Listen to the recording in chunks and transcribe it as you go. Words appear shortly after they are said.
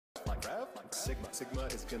Sigma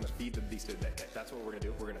is gonna feed the beast today. That's what we're gonna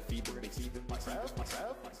do. We're gonna feed the beast. That's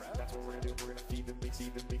what we're gonna do. We're gonna feed the beast.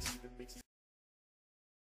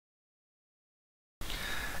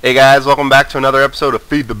 Hey guys, welcome back to another episode of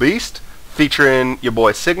Feed the Beast, featuring your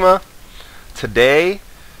boy Sigma. Today,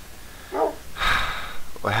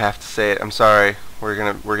 I have to say it. I'm sorry. We're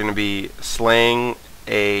gonna be slaying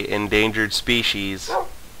a endangered species,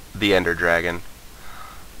 the Ender Dragon.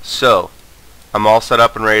 So, I'm all set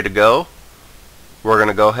up and ready to go. We're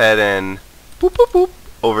gonna go ahead and boop boop boop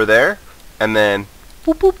over there, and then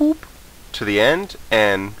boop boop boop to the end,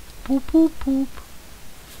 and boop boop boop.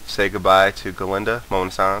 Say goodbye to Galinda.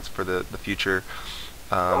 Moment of silence for the future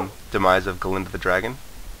demise of Galinda the Dragon.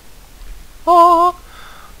 Oh,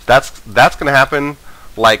 that's gonna happen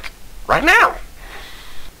like right now.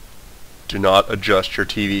 Do not adjust your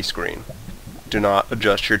TV screen. Do not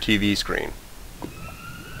adjust your TV screen.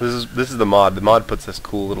 This is the mod. The mod puts this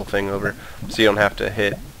cool little thing over, so you don't have to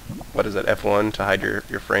hit, what is it, F1 to hide your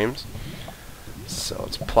frames. So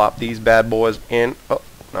let's plop these bad boys in. Oh,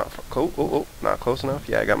 not close enough.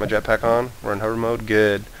 Yeah, I got my jetpack on. We're in hover mode.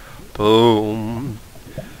 Good. Boom.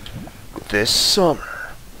 This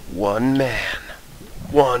summer, one man,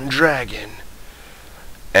 one dragon,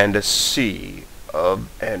 and a sea of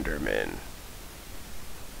Endermen.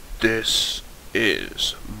 This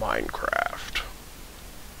is Minecraft.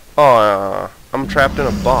 Oh, I'm trapped in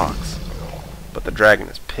a box, but the dragon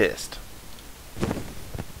is pissed.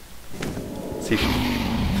 See if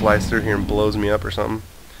she flies through here and blows me up or something.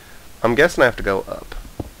 I'm guessing I have to go up.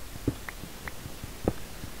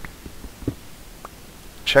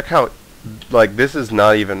 Check how, like, this is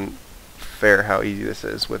not even fair how easy this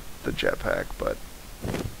is with the jetpack, but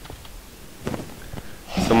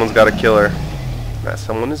someone's got to kill her. That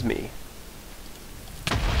someone is me.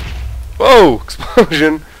 Whoa!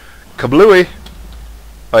 Explosion! Kablooey!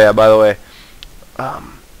 Oh yeah, by the way,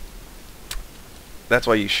 that's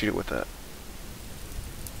why you shoot it with that.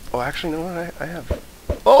 Oh, actually, no, I have.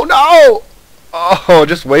 Oh no! Oh,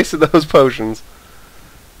 just wasted those potions.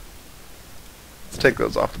 Let's take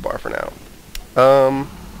those off the bar for now.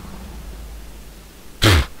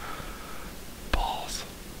 Balls.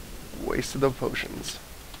 Wasted the potions.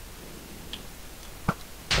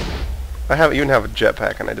 I even have a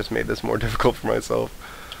jetpack, and I just made this more difficult for myself.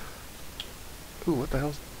 Ooh, what the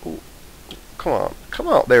hell's... Ooh. Come on. Come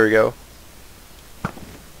on. There we go.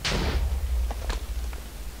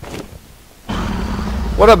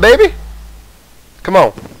 What up, baby? Come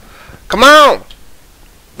on. Come on!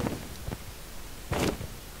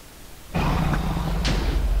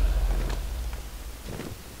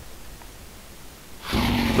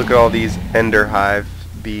 Look at all these Ender Hive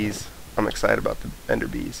bees. I'm excited about the Ender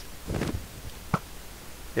bees.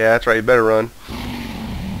 Yeah, that's right. You better run.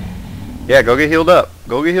 Yeah, go get healed up.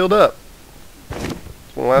 Go get healed up.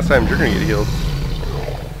 Well, last time you're gonna get healed.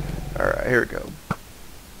 Alright, here we go.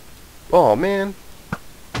 Oh, man.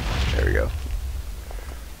 There we go.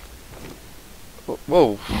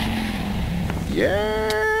 Whoa.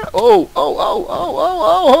 Yeah. Oh.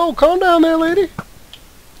 Calm down there, lady.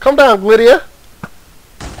 Calm down, Glydia.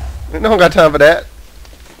 No one got time for that.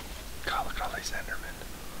 God, look at all these Endermen.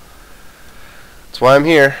 That's why I'm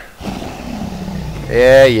here.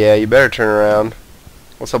 Yeah, you better turn around.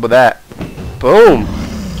 What's up with that? Boom!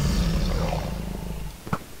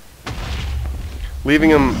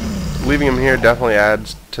 Leaving him here definitely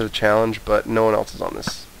adds to the challenge, but no one else is on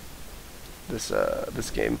this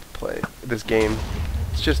game.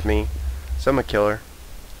 It's just me. So I'm a killer.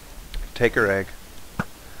 Take her egg.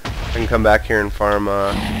 I can come back here and farm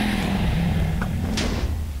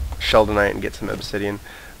Sheldonite and get some obsidian.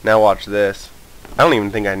 Now watch this. I don't even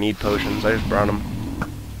think I need potions. I just brought them.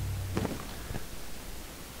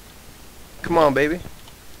 Come on, baby.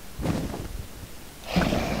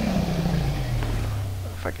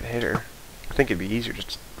 If I could hit her, I think it'd be easier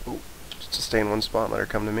just to stay in one spot and let her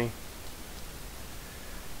come to me.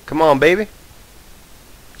 Come on, baby.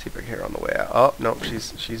 See if I can hit her on the way out. Oh no,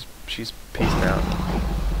 she's peacing out.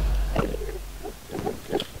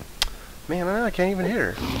 Man, I can't even hit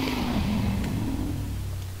her.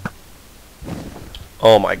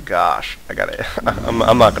 Oh my gosh, I gotta.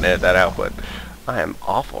 I'm not gonna edit that out, but I am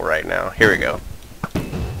awful right now. Here we go.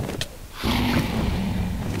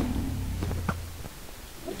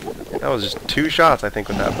 That was just 2 shots, I think,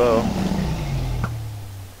 with that bow.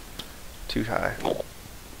 Too high.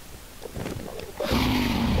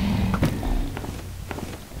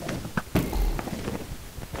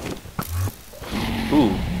 Ooh,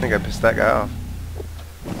 I think I pissed that guy off.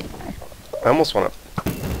 I almost want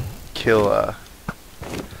to kill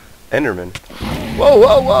Enderman.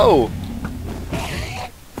 Whoa!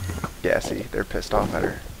 Yeah, see, they're pissed off at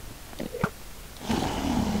her.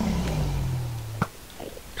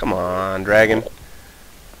 Come on, dragon.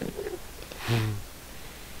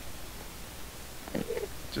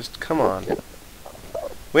 Just come on.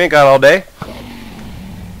 We ain't got all day.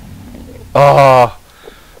 Oh,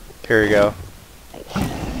 here we go.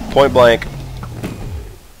 Point blank.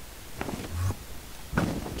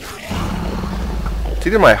 It's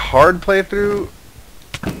either my hard playthrough.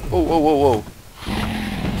 Whoa, whoa, whoa, whoa.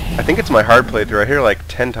 I think it's my hard playthrough. I hear like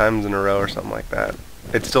 10 times in a row or something like that.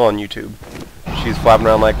 It's still on YouTube. She's flapping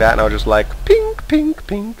around like that, and I was just like, pink, pink,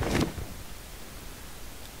 pink.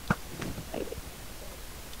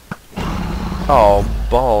 Oh,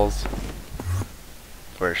 balls.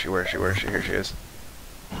 Where is she? Where is she? Where is she? Here she is.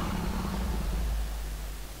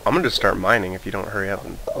 I'm gonna just start mining if you don't hurry up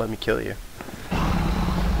and let me kill you.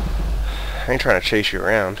 I ain't trying to chase you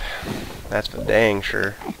around. That's for dang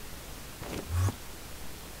sure.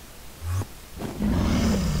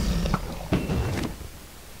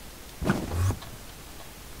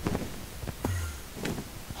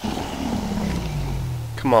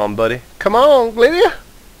 Come on, buddy. Come on, Lydia.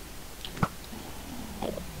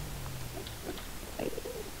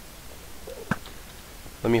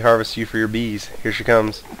 Let me harvest you for your bees. Here she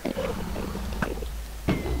comes.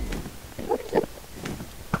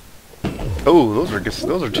 Oh, those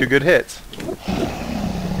are 2 good hits.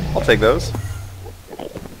 I'll take those.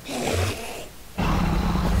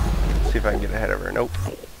 See if I can get ahead of her. Nope.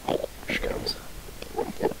 Here she comes.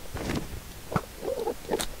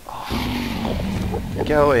 Oh.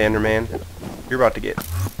 Get away, Enderman. You're about to get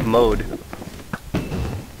mowed.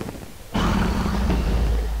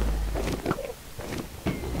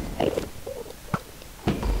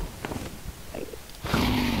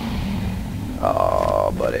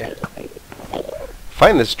 Oh, buddy.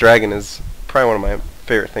 Fighting this dragon is probably one of my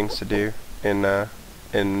favorite things to do in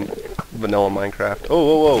vanilla Minecraft. Oh,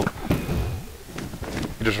 whoa, whoa!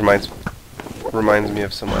 It just reminds me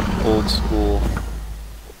of some like old school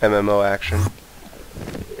MMO action.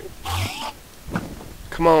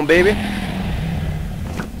 Come on, baby!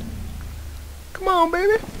 Come on,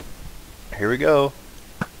 baby! Here we go.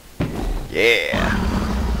 Yeah!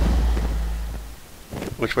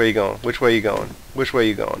 Which way you going? Which way you going? Which way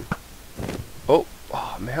you going? Oh,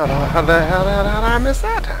 oh man, how did I miss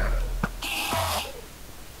that time?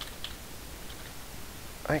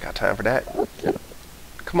 I ain't got time for that.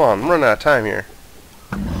 Come on, I'm running out of time here.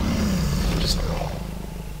 Just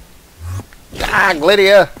die,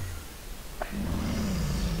 Glydia!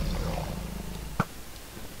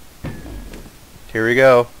 Here we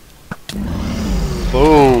go.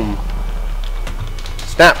 Boom!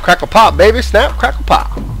 Snap, crackle, pop, baby! Snap, crackle,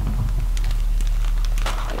 pop!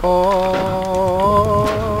 Oh,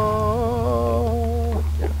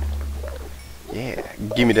 yeah,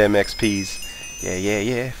 give me them XPs. Yeah, yeah,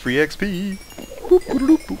 yeah, free XP. Boop, boop,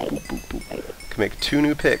 boop, boop, boop, boop, boop. Can make 2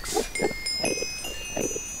 new picks.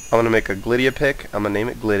 I'm gonna make a Glydia pick. I'm gonna name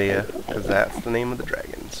it Glydia because that's the name of the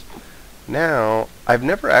dragons. Now, I've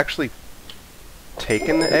never actually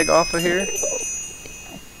taken the egg off of here.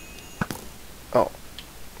 Oh,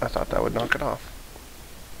 I thought that would knock it off.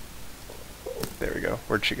 There we go.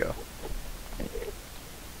 Where'd she go?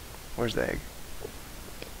 Where's the egg?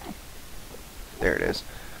 There it is.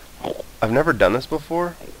 I've never done this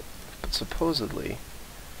before, but supposedly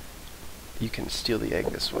you can steal the egg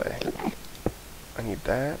this way. I need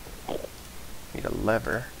that. I need a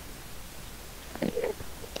lever.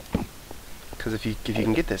 Because if you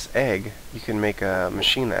can get this egg, you can make a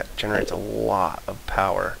machine that generates a lot of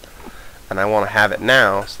power. And I want to have it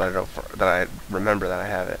now so that I remember that I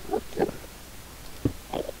have it.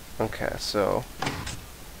 Okay, so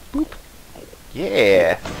boop.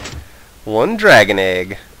 Yeah, 1 dragon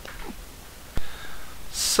egg.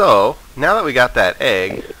 So now that we got that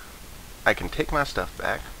egg, I can take my stuff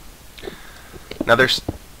back. Now there's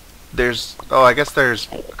oh, I guess there's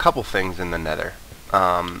a couple things in the Nether,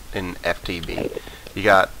 in FTB. You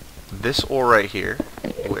got this ore right here,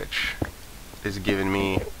 which is giving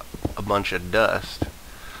me a bunch of dust,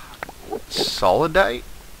 solidite,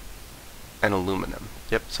 and aluminum.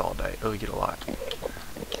 Yep, solidite. Oh, you get a lot.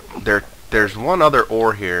 There's one other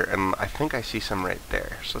ore here, and I think I see some right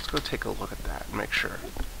there. So let's go take a look at that and make sure.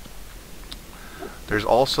 There's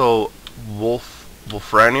also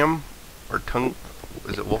wolfranium, or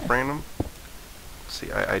is it wolfranium? Let's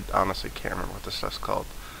see, I honestly can't remember what this stuff's called.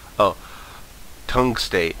 Oh,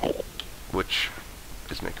 tungstate, which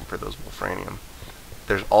is making for those wolfranium.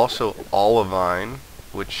 There's also olivine,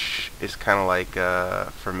 which is kind of like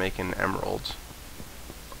for making emeralds,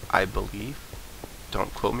 I believe.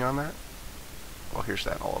 Don't quote me on that. Well, here's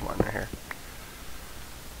that olivine right here.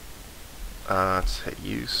 Let's hit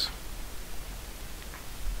use.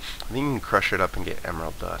 I think you can crush it up and get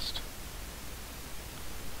emerald dust.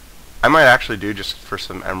 I might actually do just for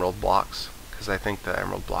some emerald blocks, because I think the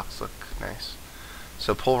emerald blocks look nice.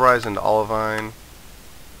 So pulverize into olivine.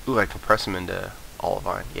 Ooh, I compress them into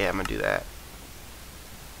olivine. Yeah, I'm going to do that.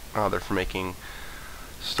 Oh, they're for making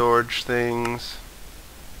storage things.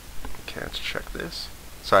 Okay, let's check this.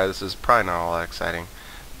 Sorry, this is probably not all that exciting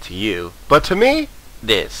to you, but to me,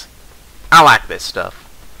 this. I like this stuff.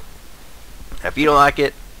 If you don't like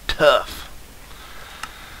it, tough.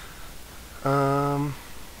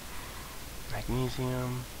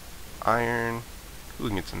 Magnesium, iron. Ooh, we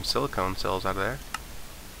can get some silicone cells out of there.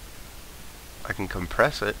 I can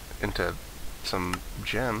compress it into some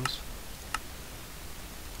gems.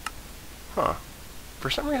 Huh. For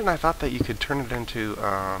some reason I thought that you could turn it into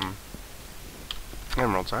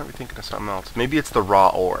emeralds. Aren't we thinking of something else? Maybe it's the raw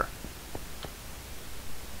ore.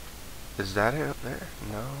 Is that it up there?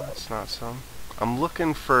 No, that's not some. I'm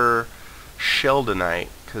looking for Sheldonite,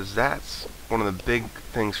 because that's one of the big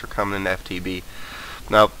things for coming into FTB.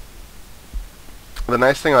 Now, the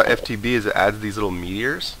nice thing about FTB is it adds these little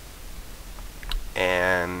meteors.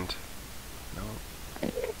 And no,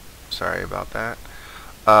 sorry about that.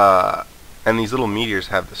 And these little meteors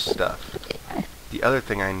have the stuff. The other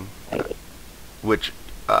thing which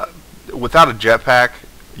without a jetpack,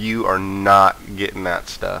 you are not getting that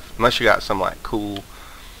stuff unless you got some like cool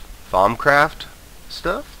Thaumcraft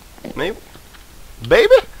stuff, maybe,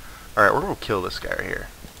 baby. All right, we're gonna kill this guy right here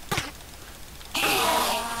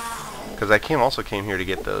because I also came here to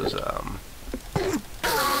get those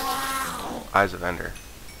Eyes of Ender,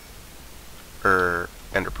 or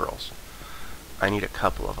Ender Pearls. I need a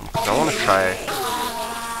couple of them because I want to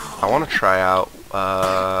try out.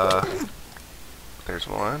 There's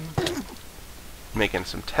one. Making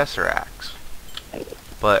some tesseracts,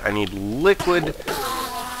 but I need liquid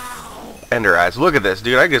Ender eyes. Look at this,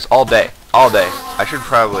 dude. I get this all day. I should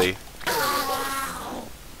probably.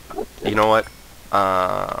 You know what?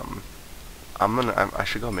 I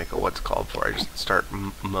should go make a what's called before I just start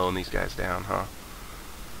mowing these guys down, huh?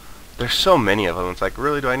 There's so many of them. It's like,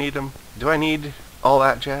 really, do I need them? Do I need all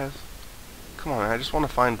that jazz? Come on, man. I just want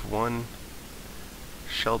to find one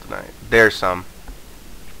Sheldonite. There's some.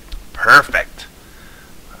 Perfect.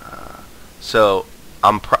 So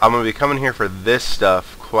I'm gonna be coming here for this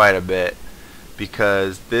stuff quite a bit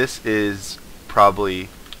because this is probably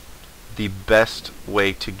the best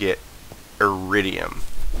way to get iridium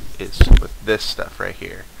is with this stuff right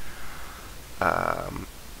here.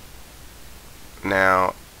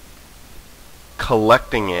 Now,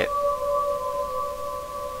 collecting it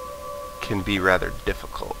can be rather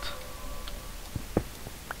difficult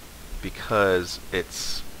because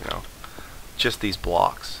it's, you know, just these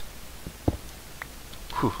blocks.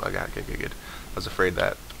 Whew, I got it, good. I was afraid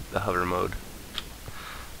that the hover mode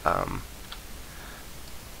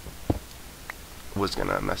was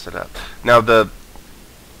gonna mess it up. Now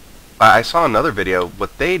I saw another video.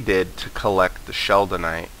 What they did to collect the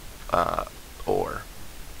Sheldonite ore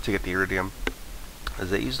to get the iridium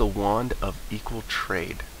is they used a wand of equal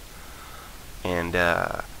trade, and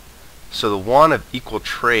so the wand of equal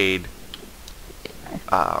trade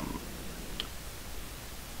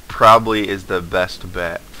probably is the best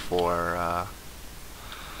bet for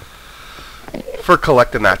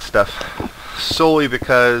collecting that stuff, solely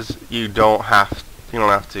because you don't have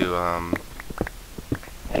to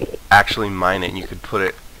actually mine it, and you could put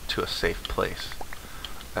it to a safe place.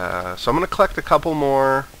 So I'm gonna collect a couple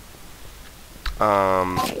more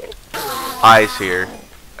eyes here,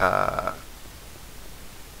 and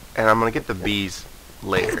I'm gonna get the bees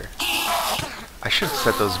later. I should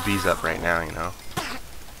set those bees up right now, you know,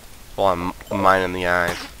 while I'm mining the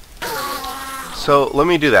eyes. So let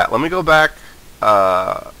me do that. Let me go back.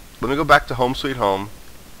 Let me go back to Home Sweet Home.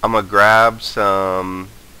 I'm gonna grab some.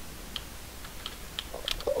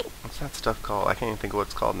 What's that stuff called? I can't even think of what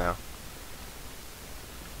it's called now.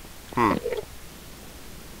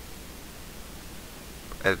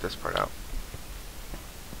 Edit this part out.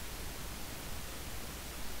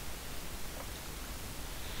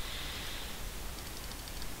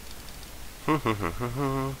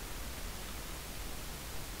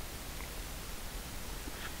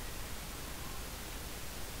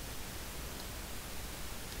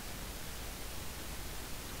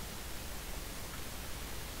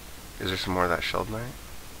 Is there some more of that Sheldonite?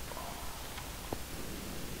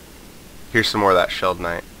 Here's some more of that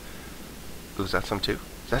Sheldonite. Ooh, is that some too?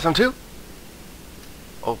 Is that some too?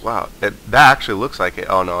 Oh wow, that actually looks like it.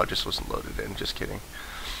 Oh no, it just wasn't loaded in. Just kidding.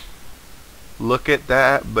 Look at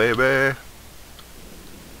that, baby.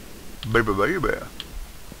 Baby.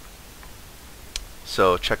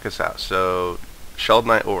 So check this out. So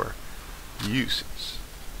Sheldonite ore uses.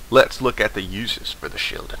 Let's look at the uses for the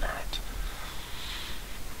Sheldonite.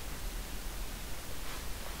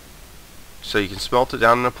 So you can smelt it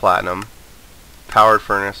down in a platinum powered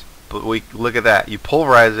furnace, but look at that. You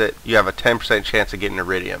pulverize it, you have a 10% chance of getting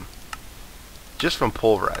iridium just from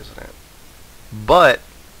pulverizing it. But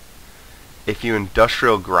if you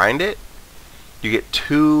industrial grind it, you get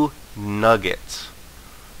 2 nuggets.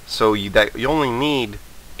 So you only need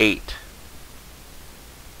 8.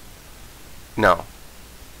 No.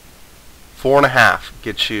 4.5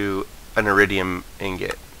 gets you an iridium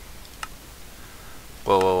ingot.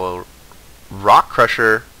 Whoa. Rock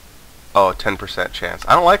crusher. Oh, 10% chance.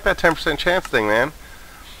 I don't like that 10% chance thing, man.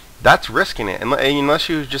 That's risking it. Unless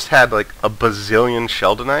you just had like a bazillion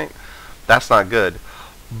Sheldonite, that's not good.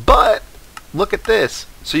 But look at this.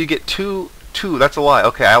 So you get two. That's a lie.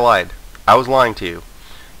 Okay, I lied. I was lying to you.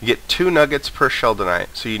 You get 2 nuggets per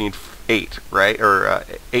Sheldonite. So you need 8, right? Or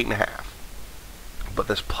 8.5. But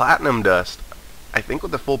this platinum dust, I think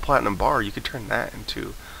with the full platinum bar, you could turn that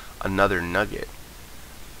into another nugget.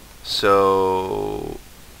 So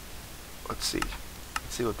let's see.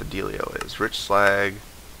 Let's see what the dealio is. Rich slag.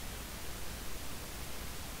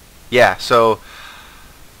 Yeah, so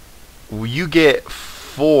you get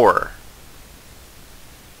 4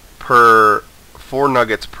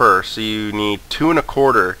 nuggets per, so you need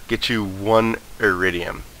 2.25 get you 1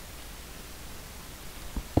 iridium.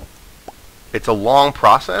 It's a long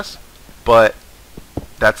process, but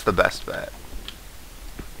that's the best bet.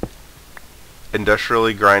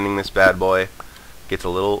 Industrially grinding this bad boy gets a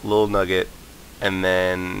little nugget, and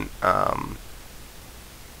then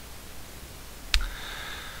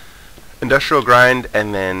industrial grind,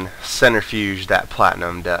 and then centrifuge that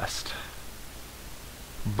platinum dust.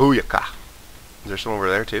 Booyaka. Is there some over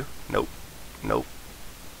there too? Nope.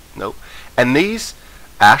 And these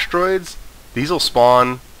asteroids, these will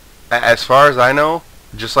spawn, as far as I know,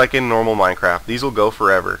 just like in normal Minecraft. These will go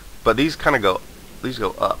forever, but these kind of go. These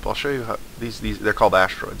go up. I'll show you how these. They're called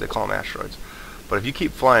asteroids. They call them asteroids. But if you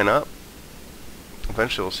keep flying up,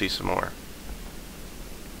 eventually we'll see some more.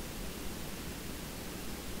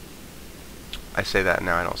 I say that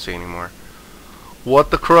now, I don't see any more. What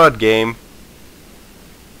the crud, game?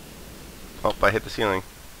 Oh, I hit the ceiling.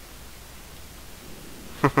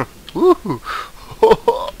 Woo!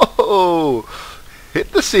 Oh,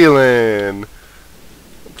 hit the ceiling.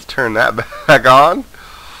 Let's turn that back on.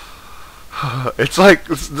 It's like,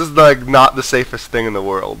 this is like not the safest thing in the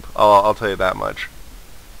world. I'll tell you that much.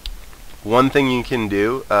 One thing you can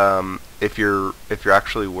do, if you're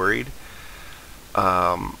actually worried,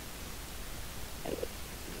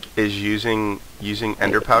 is using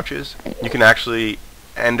ender pouches. You can actually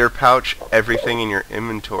ender pouch everything in your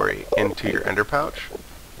inventory into your ender pouch.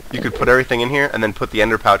 You could put everything in here and then put the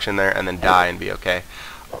ender pouch in there and then die and be okay.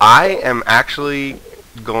 I am actually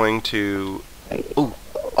going to. Ooh,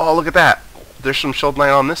 oh, look at that! There's some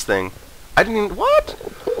Sheldonite on this thing. I didn't even. What?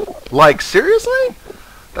 Like, seriously?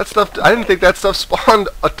 That stuff. I didn't think that stuff spawned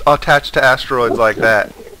attached to asteroids like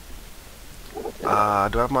that. Do I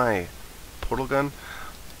have my portal gun?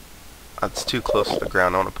 That's too close to the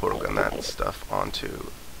ground. I want to portal gun that stuff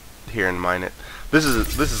onto here and mine it. This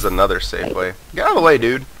is another safe way. Get out of the way,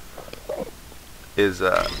 dude. Is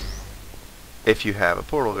if you have a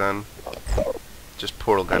portal gun, just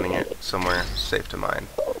portal gunning it somewhere safe to mine.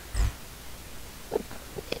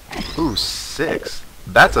 Ooh, 6.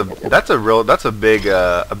 That's a big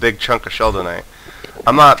chunk of Sheldonite.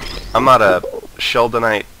 I'm not a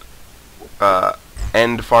Sheldonite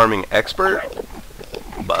end farming expert,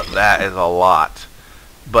 but that is a lot.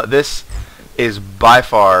 But this is by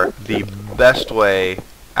far the best way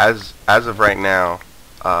as of right now,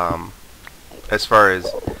 as far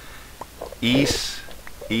as ease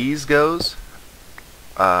goes.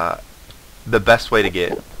 The best way to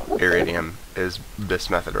get iridium is this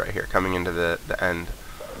method right here, coming into the end.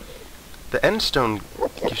 The end stone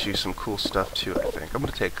gives you some cool stuff too, I think. I'm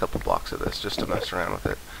going to take a couple blocks of this just to mess around with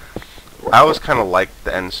it. I always kind of liked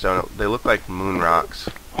the end stone. They look like moon rocks.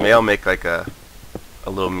 Maybe I'll make like a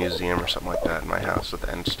little museum or something like that in my house with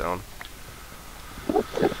the end stone.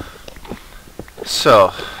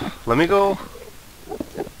 So, let me go.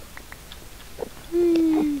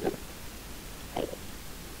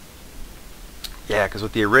 Yeah, because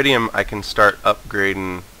with the iridium, I can start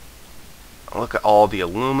upgrading. Look at all the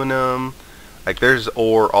aluminum. Like, there's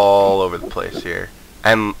ore all over the place here.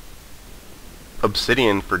 And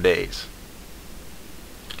obsidian for days.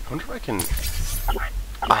 I wonder if I can.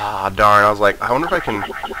 Ah, darn. I was like, I wonder if I can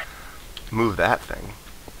move that thing.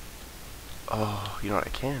 Oh, you know what I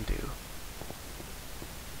can do?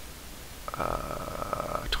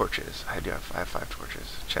 torches. I have 5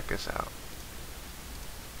 torches. Check this out.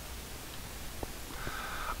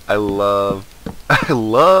 I love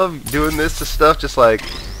doing this to stuff. Just like,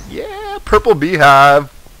 yeah, purple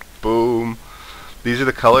beehive. Boom. These are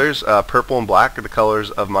the colors. Purple and black are the colors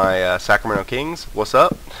of my Sacramento Kings. What's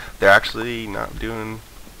up? They're actually not doing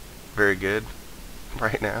very good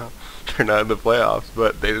right now. They're not in the playoffs,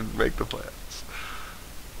 but they didn't make the playoffs.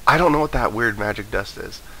 I don't know what that weird magic dust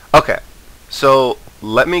is. Okay, so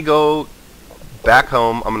let me go back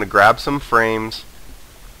home. I'm going to grab some frames.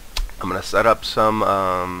 I'm going to set up some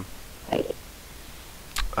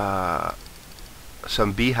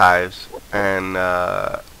beehives, and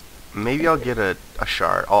maybe I'll get a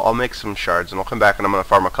shard. I'll make some shards, and I'll come back and I'm going to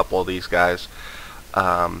farm a couple of these guys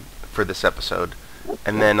for this episode,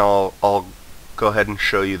 and then I'll go ahead and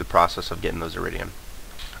show you the process of getting those iridium.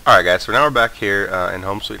 Alright guys, so now we're back here in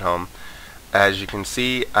Home Sweet Home. As you can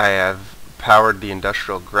see, I have powered the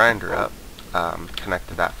industrial grinder up,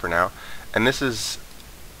 connected that for now, and this is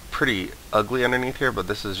pretty ugly underneath here, but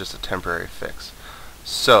this is just a temporary fix.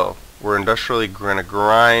 So we're industrially going to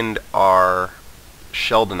grind our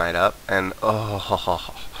Sheldonite up, and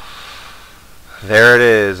oh, there it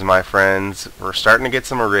is, my friends. We're starting to get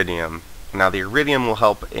some iridium. Now the iridium will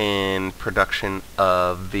help in production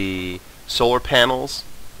of the solar panels,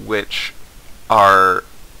 which are,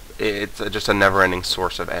 it's just a never-ending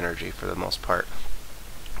source of energy for the most part.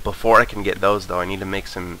 Before I can get those though, I need to make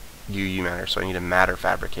some UU matter, so I need a matter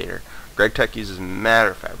fabricator. Greg Tech uses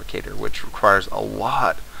matter fabricator, which requires a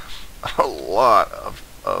lot of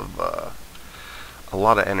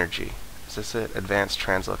energy. Is this it? Advanced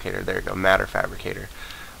translocator. There you go. Matter fabricator.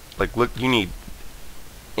 Like, look, you need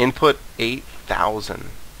input 8,000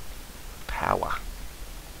 power.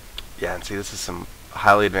 Yeah, and see, this is some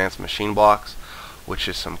highly advanced machine blocks, which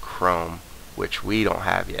is some chrome, which we don't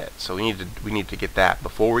have yet. So we need to get that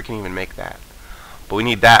before we can even make that. But we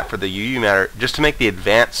need that for the UU matter just to make the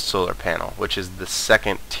advanced solar panel, which is the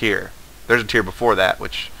second tier. There's a tier before that,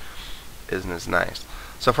 which isn't as nice.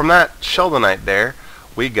 So from that Sheldonite there,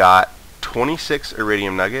 we got 26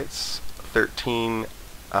 iridium nuggets, 13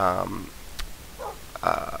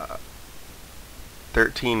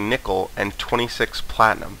 nickel, and 26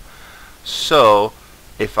 platinum. So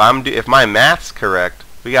if my math's correct,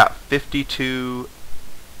 we got 52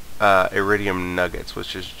 iridium nuggets,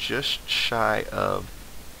 which is just shy of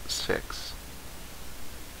 6.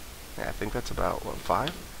 Yeah, I think that's about, what, 5?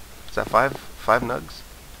 Is that 5 nugs?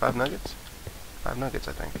 5 nuggets? 5 nuggets,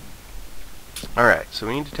 I think. Alright, so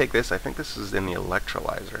we need to take this. I think this is in the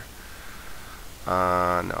electrolyzer. No,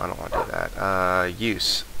 I don't want to do that.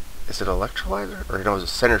 Use. Is it electrolyzer? Or no, it's a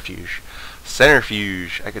centrifuge.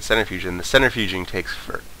 Centrifuge. I could centrifuge, and the centrifuging takes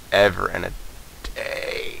forever and a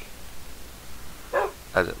day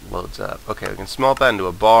as it loads up. Okay, we can smelt that into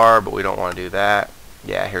a bar, but we don't want to do that.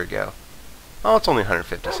 Yeah, here we go. Oh, it's only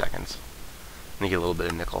 150 seconds. Let me get a little bit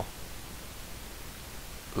of nickel.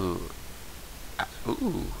 Ooh.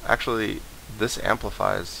 Ooh. Actually, this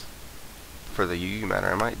amplifies for the UU matter.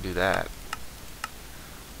 I might do that.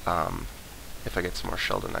 If I get some more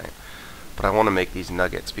Sheldonite. But I want to make these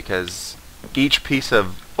nuggets because each piece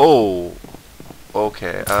of... Oh!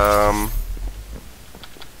 Okay,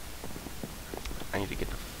 I need to get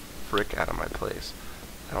the frick out of my place.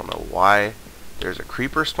 I don't know why there's a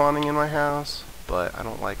creeper spawning in my house, but I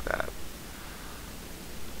don't like that.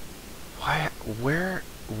 Why? Where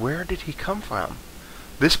did he come from?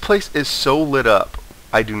 This place is so lit up.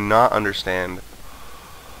 I do not understand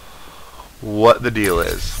what the deal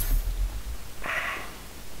is.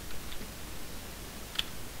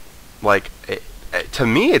 Like, to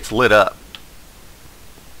me, it's lit up.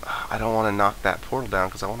 I don't want to knock that portal down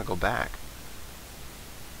because I want to go back.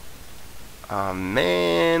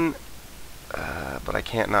 Man. But I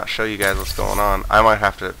can't not show you guys what's going on. I might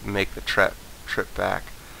have to make the trip back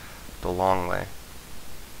the long way.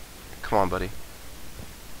 Come on, buddy.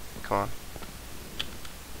 Come on.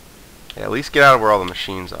 Yeah, at least get out of where all the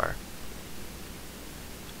machines are.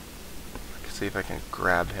 I can see if I can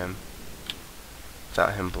grab him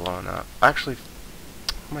without him blowing up. Actually,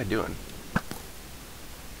 what am I doing?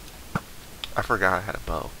 I forgot I had a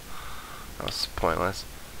bow. That was pointless.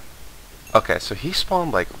 Okay, so he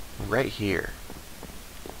spawned like right here.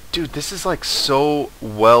 Dude, this is like so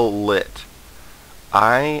well lit.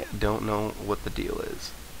 I don't know what the deal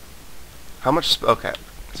is. How much? Okay,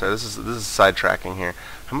 so this is sidetracking here.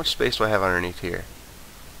 How much space do I have underneath here?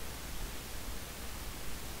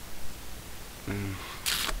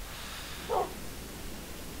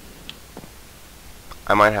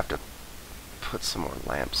 I might have to put some more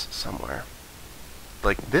lamps somewhere.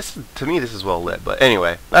 Like this, to me, this is well lit. But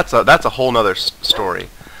anyway, that's a whole nother story.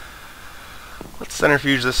 Let's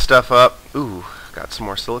centrifuge this stuff up. Ooh, got some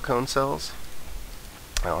more silicone cells.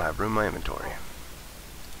 I don't have room in my inventory.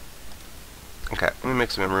 Okay, let me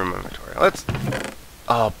make some room in my inventory. Let's...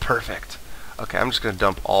 Oh, perfect. Okay, I'm just going to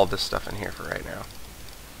dump all this stuff in here for right now.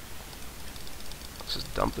 Let's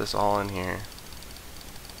just dump this all in here.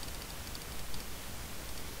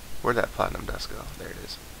 Where'd that platinum dust go? There it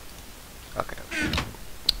is. Okay.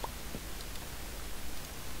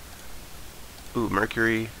 Ooh,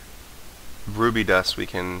 mercury. Ruby dust we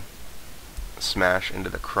can smash into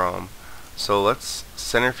the chrome. So let's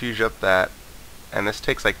centrifuge up that, and this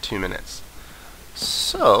takes like 2 minutes.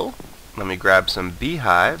 So let me grab some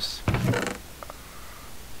beehives.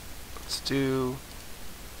 Let's do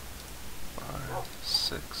 5,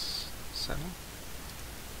 6, 7.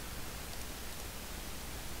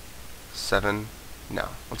 7. No,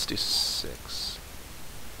 let's do 6.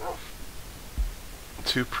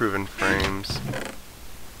 2 proven frames.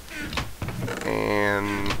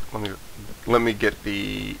 And let me get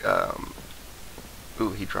the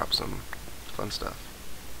ooh, he dropped some fun stuff.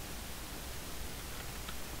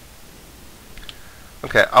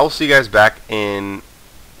 Okay, I will see you guys back in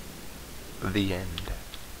the end.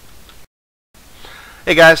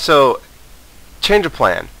 Hey guys, so change of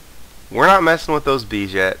plan. We're not messing with those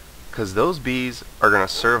bees yet, because those bees are going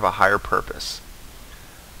to serve a higher purpose.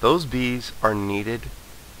 Those bees are needed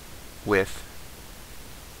with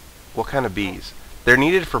what kind of bees? They're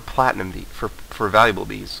needed for platinum bee, for valuable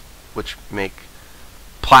bees, which make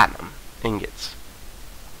platinum ingots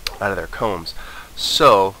out of their combs.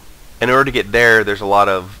 So, in order to get there, there's a lot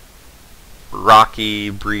of rocky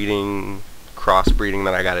breeding, crossbreeding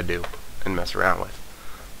that I got to do and mess around with.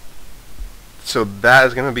 So that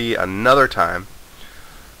is going to be another time.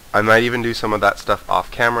 I might even do some of that stuff off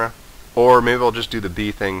camera, or maybe I'll just do the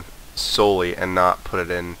bee thing solely and not put it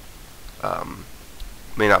in.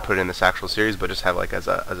 May not put it in this actual series, but just have like as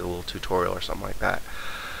a little tutorial or something like that.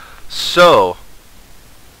 So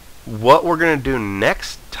what we're gonna do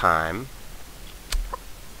next time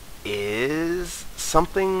is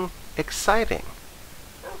something exciting.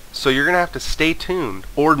 So you're gonna have to stay tuned,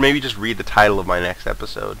 or maybe just read the title of my next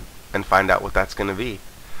episode and find out what that's gonna be.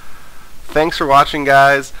 Thanks for watching,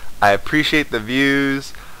 guys. I appreciate the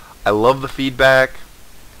views. I love the feedback.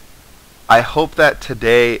 I hope that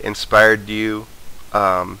today inspired you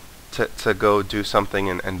to go do something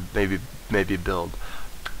and maybe build.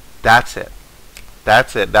 That's it.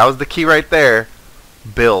 That's it. That was the key right there.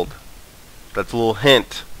 Build. That's a little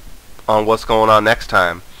hint on what's going on next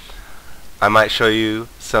time. I might show you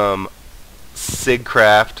some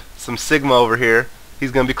SigCraft, some Sigma over here.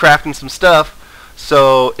 He's going to be crafting some stuff.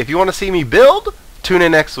 So if you want to see me build, tune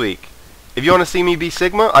in next week. If you want to see me be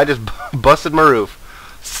Sigma, I just busted my roof.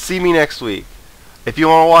 See me next week. If you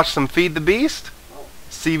want to watch some Feed the Beast,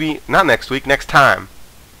 see me, not next week, next time.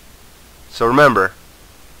 So remember,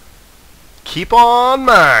 keep on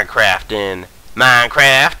Minecrafting.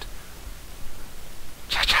 Minecraft.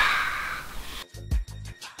 Cha-cha.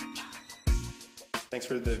 Thanks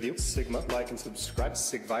for the view. Sigma, like and subscribe.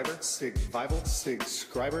 Sigviver, Sigvival,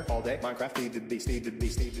 Sigscriber, all day. Minecraft, Feed the Beast, Feed the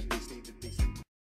Beast, Feed the Beast, Feed the Beast.